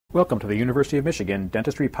Welcome to the University of Michigan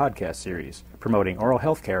Dentistry Podcast Series, promoting oral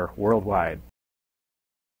health care worldwide.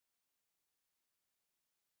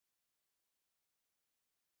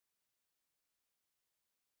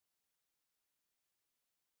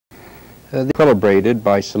 Calibrated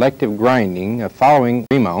by selective grinding following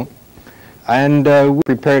remount, and we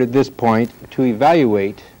prepared at this point to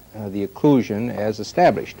evaluate the occlusion as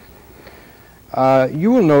established.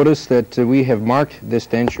 You will notice that we have marked this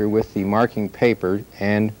denture with the marking paper,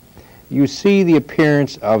 and you see the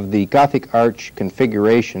appearance of the Gothic arch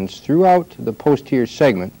configurations throughout the posterior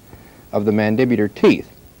segment of the mandibular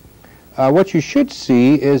teeth. What you should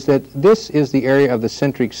see is that this is the area of the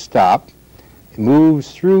centric stop. It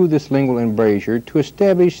moves through this lingual embrasure to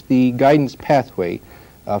establish the guidance pathway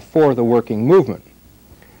for the working movement.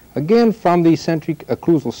 Again, from the centric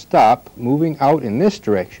occlusal stop, moving out in this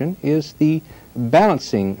direction is the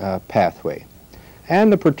balancing pathway.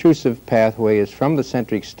 And the protrusive pathway is from the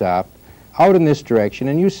centric stop out in this direction,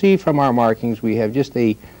 and you see from our markings we have just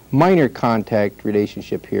a minor contact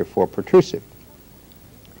relationship here for protrusive.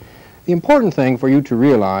 The important thing for you to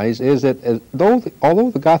realize is that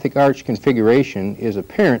although the Gothic arch configuration is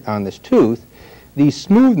apparent on this tooth, the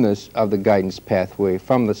smoothness of the guidance pathway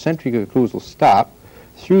from the centric occlusal stop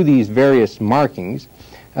through these various markings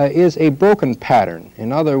is a broken pattern.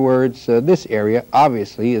 In other words, this area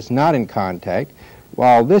obviously is not in contact,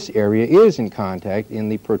 while this area is in contact in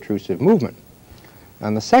the protrusive movement.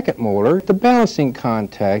 On the second molar, the balancing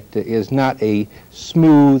contact is not a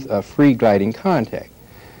smooth, free gliding contact.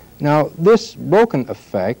 Now, this broken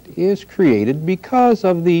effect is created because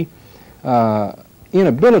of the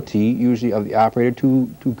inability, usually, of the operator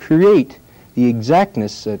to create the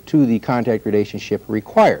exactness to the contact relationship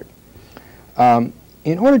required.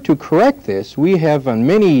 In order to correct this, we have on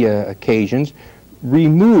many occasions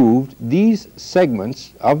removed these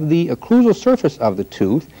segments of the occlusal surface of the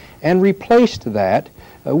tooth and replaced that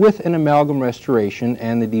with an amalgam restoration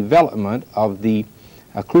and the development of the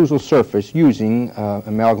occlusal surface using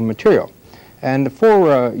amalgam material. And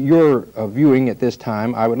for your viewing at this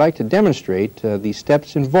time, I would like to demonstrate the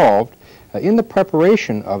steps involved in the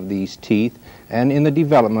preparation of these teeth and in the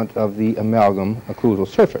development of the amalgam occlusal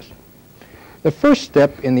surface. The first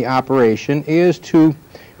step in the operation is to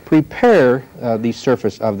prepare the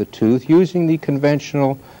surface of the tooth using the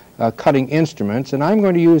conventional cutting instruments, and I'm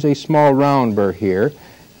going to use a small round burr here.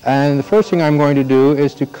 And the first thing I'm going to do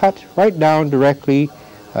is to cut right down directly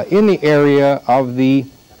in the area of the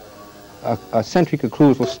centric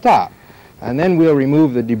occlusal stop, and then we'll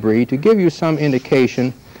remove the debris to give you some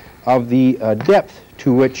indication of the depth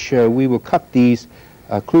to which we will cut these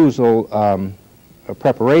occlusal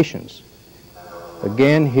preparations.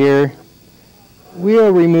 Again, here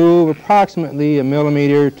we'll remove approximately 1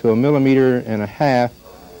 millimeter to 1.5 millimeters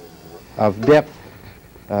of depth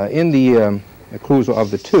in the occlusal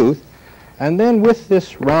of the tooth, and then with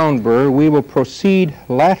this round burr we will proceed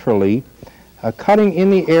laterally, cutting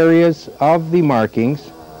in the areas of the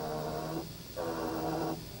markings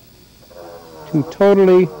to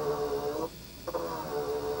totally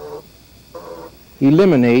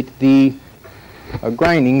eliminate the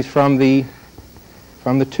grindings from the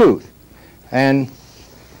tooth. And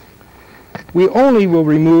we only will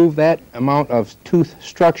remove that amount of tooth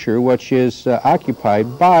structure which is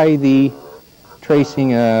occupied by the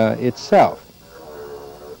tracing itself.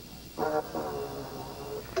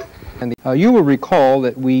 And you will recall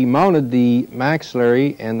that we mounted the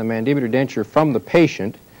maxillary and the mandibular denture from the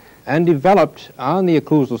patient and developed on the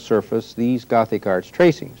occlusal surface these Gothic arch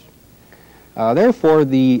tracings. Therefore,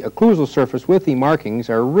 the occlusal surface with the markings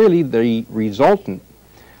are really the resultant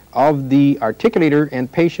of the articulator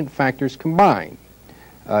and patient factors combined.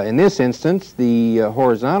 In this instance, the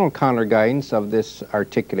horizontal counter guidance of this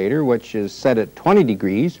articulator, which is set at 20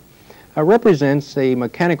 degrees, represents a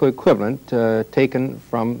mechanical equivalent taken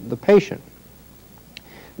from the patient.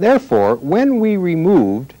 Therefore, when we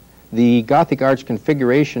removed the Gothic arch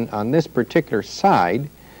configuration on this particular side,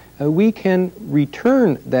 we can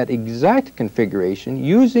return that exact configuration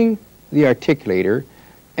using the articulator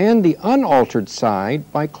and the unaltered side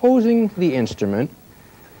by closing the instrument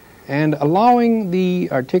and allowing the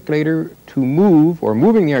articulator to move, or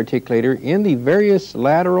moving the articulator in the various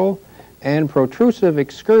lateral and protrusive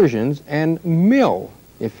excursions and mill,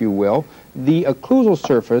 if you will, the occlusal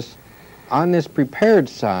surface on this prepared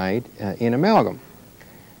side in amalgam.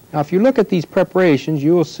 Now, if you look at these preparations,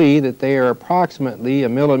 you will see that they are approximately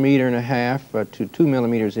 1.5 millimeters to 2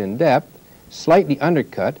 millimeters in depth, slightly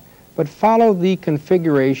undercut, but follow the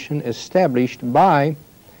configuration established by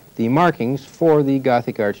the markings for the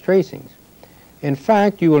Gothic arch tracings. In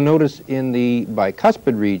fact, you will notice in the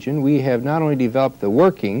bicuspid region, we have not only developed the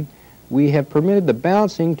working, we have permitted the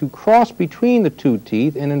balancing to cross between the two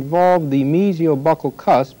teeth and involve the mesiobuccal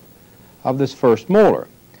cusp of this first molar,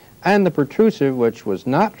 and the protrusive, which was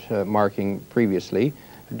not marking previously,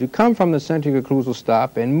 to come from the centric occlusal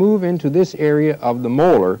stop and move into this area of the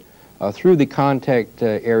molar through the contact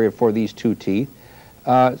area for these two teeth,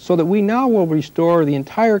 so that we now will restore the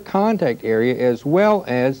entire contact area as well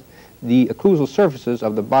as the occlusal surfaces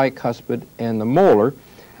of the bicuspid and the molar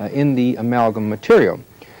in the amalgam material.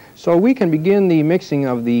 So we can begin the mixing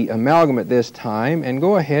of the amalgam at this time and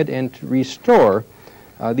go ahead and restore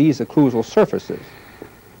these occlusal surfaces.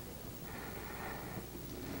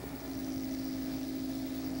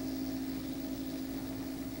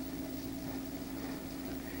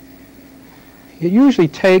 It usually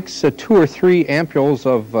takes 2 or 3 ampules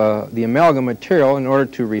of the amalgam material in order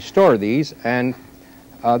to restore these, and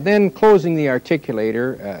then closing the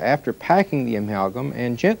articulator after packing the amalgam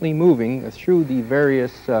and gently moving through the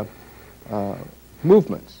various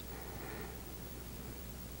movements.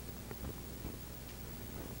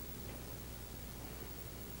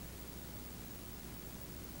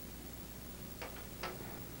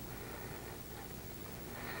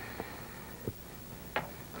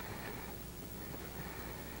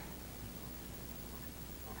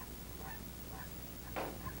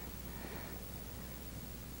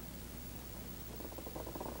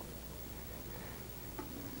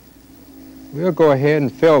 We'll go ahead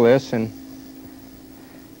and fill this and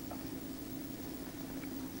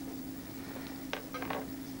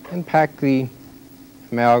pack the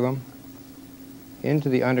amalgam into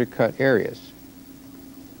the undercut areas.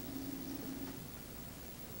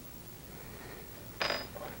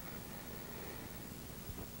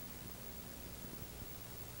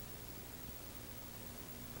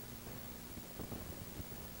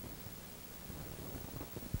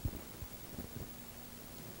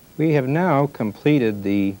 We have now completed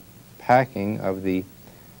the packing of the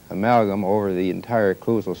amalgam over the entire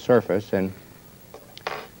occlusal surface, and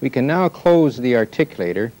we can now close the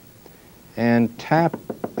articulator and tap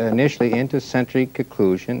initially into centric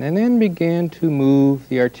occlusion and then begin to move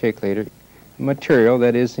the articulator. Material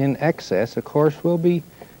that is in excess, of course, will be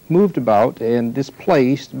moved about and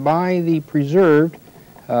displaced by the preserved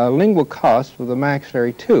lingual cusp of the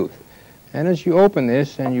maxillary tooth. And as you open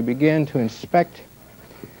this and you begin to inspect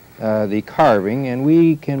the carving, and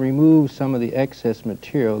we can remove some of the excess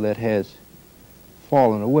material that has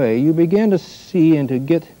fallen away, you begin to see and to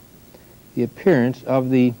get the appearance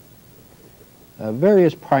of the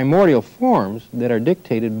various primordial forms that are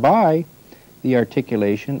dictated by the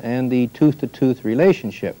articulation and the tooth-to-tooth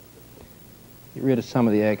relationship. Get rid of some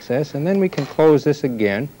of the excess, and then we can close this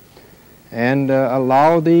again and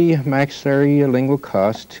allow the maxillary lingual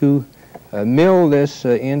cusp to mill this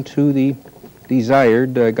into the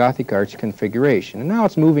desired Gothic arch configuration. And now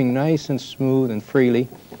it's moving nice and smooth and freely,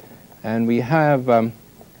 and we have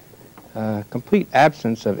complete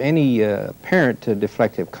absence of any apparent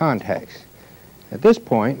deflective contacts. At this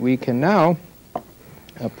point, we can now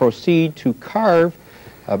proceed to carve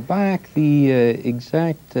back the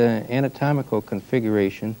exact anatomical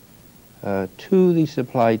configuration to the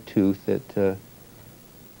supplied tooth that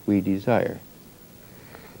we desire.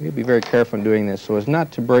 We'll be very careful in doing this so as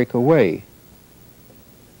not to break away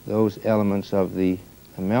those elements of the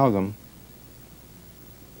amalgam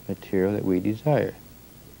material that we desire.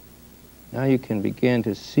 Now you can begin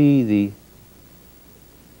to see the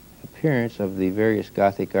appearance of the various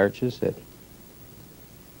Gothic arches that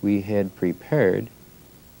we had prepared.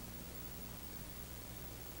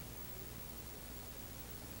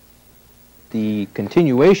 The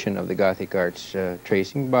continuation of the Gothic arch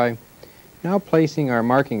tracing by now placing our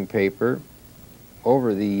marking paper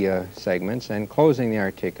over the segments and closing the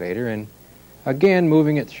articulator, and again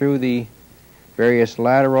moving it through the various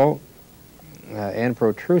lateral and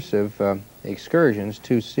protrusive excursions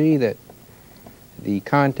to see that the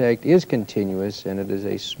contact is continuous and it is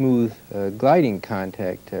a smooth gliding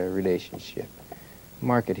contact relationship.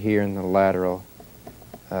 Mark it here in the lateral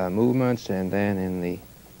movements and then in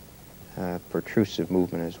the protrusive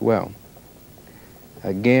movement as well.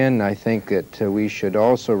 Again, I think that we should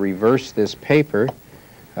also reverse this paper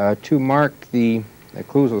to mark the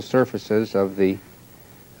occlusal surfaces of the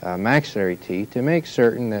maxillary teeth to make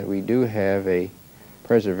certain that we do have a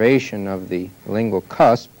preservation of the lingual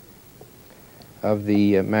cusp of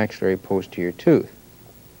the maxillary posterior tooth.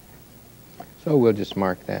 So we'll just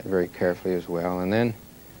mark that very carefully as well, and then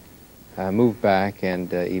move back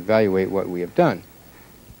and evaluate what we have done.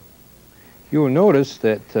 You will notice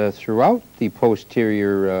that throughout the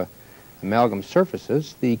posterior amalgam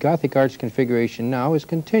surfaces, the Gothic arch configuration now is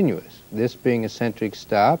continuous, this being a centric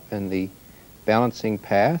stop and the balancing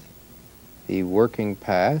path, the working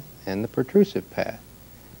path, and the protrusive path.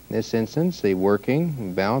 In this instance, the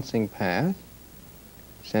working, balancing path,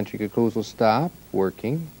 centric occlusal stop,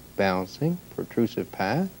 working, balancing, protrusive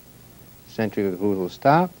path, centric occlusal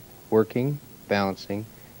stop, working, balancing,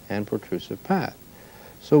 and protrusive path.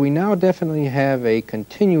 So we now definitely have a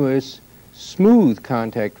continuous, smooth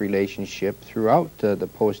contact relationship throughout the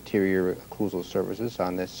posterior occlusal surfaces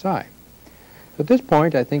on this side. So at this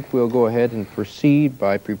point, I think we'll go ahead and proceed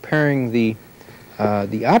by preparing the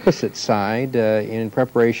opposite side in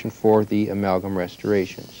preparation for the amalgam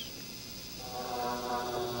restorations.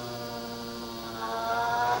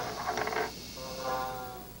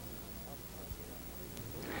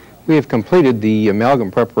 We have completed the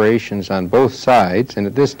amalgam preparations on both sides, and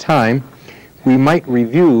at this time we might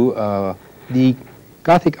review the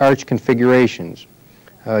Gothic arch configurations.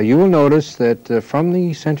 You will notice that from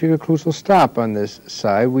the centric occlusal stop on this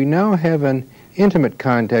side, we now have an intimate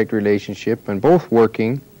contact relationship on both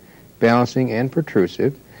working, balancing, and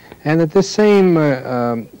protrusive, and that this same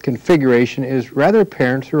configuration is rather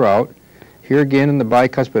apparent throughout. Here again in the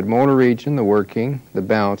bicuspid molar region, the working, the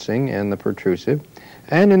balancing, and the protrusive,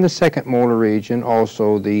 and in the second molar region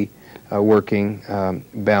also the working,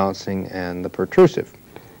 balancing, and the protrusive.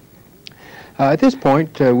 At this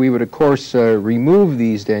point, we would of course remove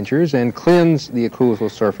these dentures and cleanse the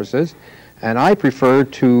occlusal surfaces, and I prefer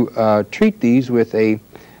to treat these with a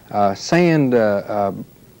sand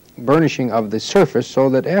burnishing of the surface so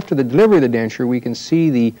that after the delivery of the denture we can see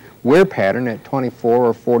the wear pattern at 24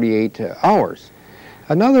 or 48 hours.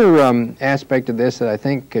 Another aspect of this that I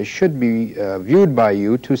think should be viewed by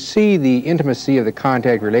you to see the intimacy of the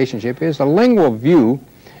contact relationship is a lingual view,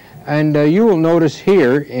 and you will notice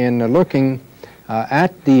here in looking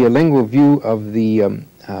at the lingual view of the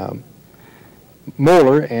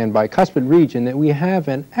molar and bicuspid region that we have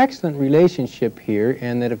an excellent relationship here,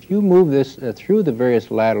 and that if you move this through the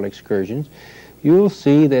various lateral excursions, you will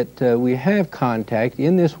see that we have contact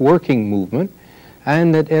in this working movement,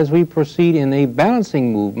 and that as we proceed in a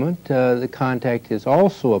balancing movement, the contact is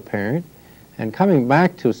also apparent. And coming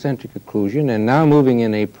back to centric occlusion and now moving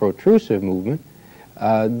in a protrusive movement,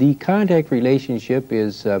 the contact relationship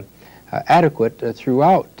is adequate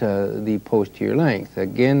throughout the posterior length.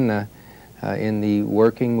 Again, in the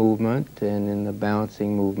working movement and in the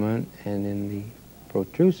balancing movement and in the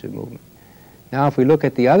protrusive movement. Now if we look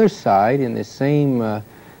at the other side in the same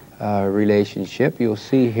relationship, you'll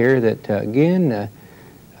see here that again a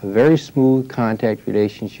very smooth contact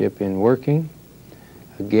relationship in working,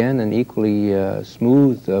 again an equally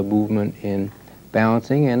smooth movement in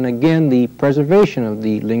balancing, and again the preservation of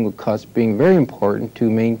the lingual cusp being very important to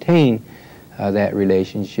maintain that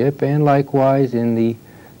relationship, and likewise in the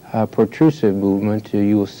protrusive movement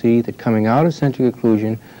you will see that coming out of centric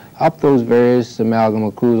occlusion up those various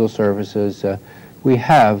amalgam occlusal surfaces we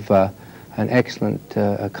have an excellent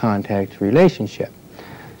contact relationship.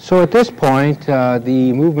 So at this point,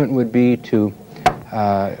 the movement would be to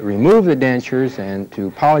remove the dentures and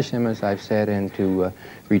to polish them, as I've said, and to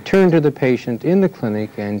return to the patient in the clinic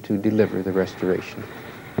and to deliver the restoration.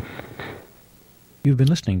 You've been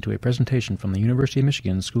listening to a presentation from the University of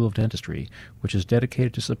Michigan School of Dentistry, which is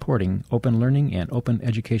dedicated to supporting open learning and open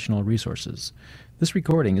educational resources. This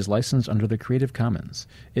recording is licensed under the Creative Commons.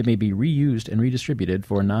 It may be reused and redistributed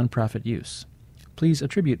for nonprofit use. Please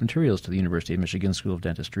attribute materials to the University of Michigan School of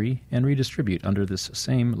Dentistry and redistribute under this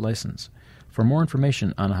same license. For more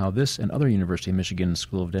information on how this and other University of Michigan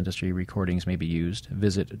School of Dentistry recordings may be used,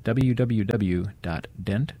 visit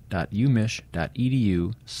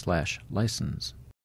www.dent.umich.edu/license.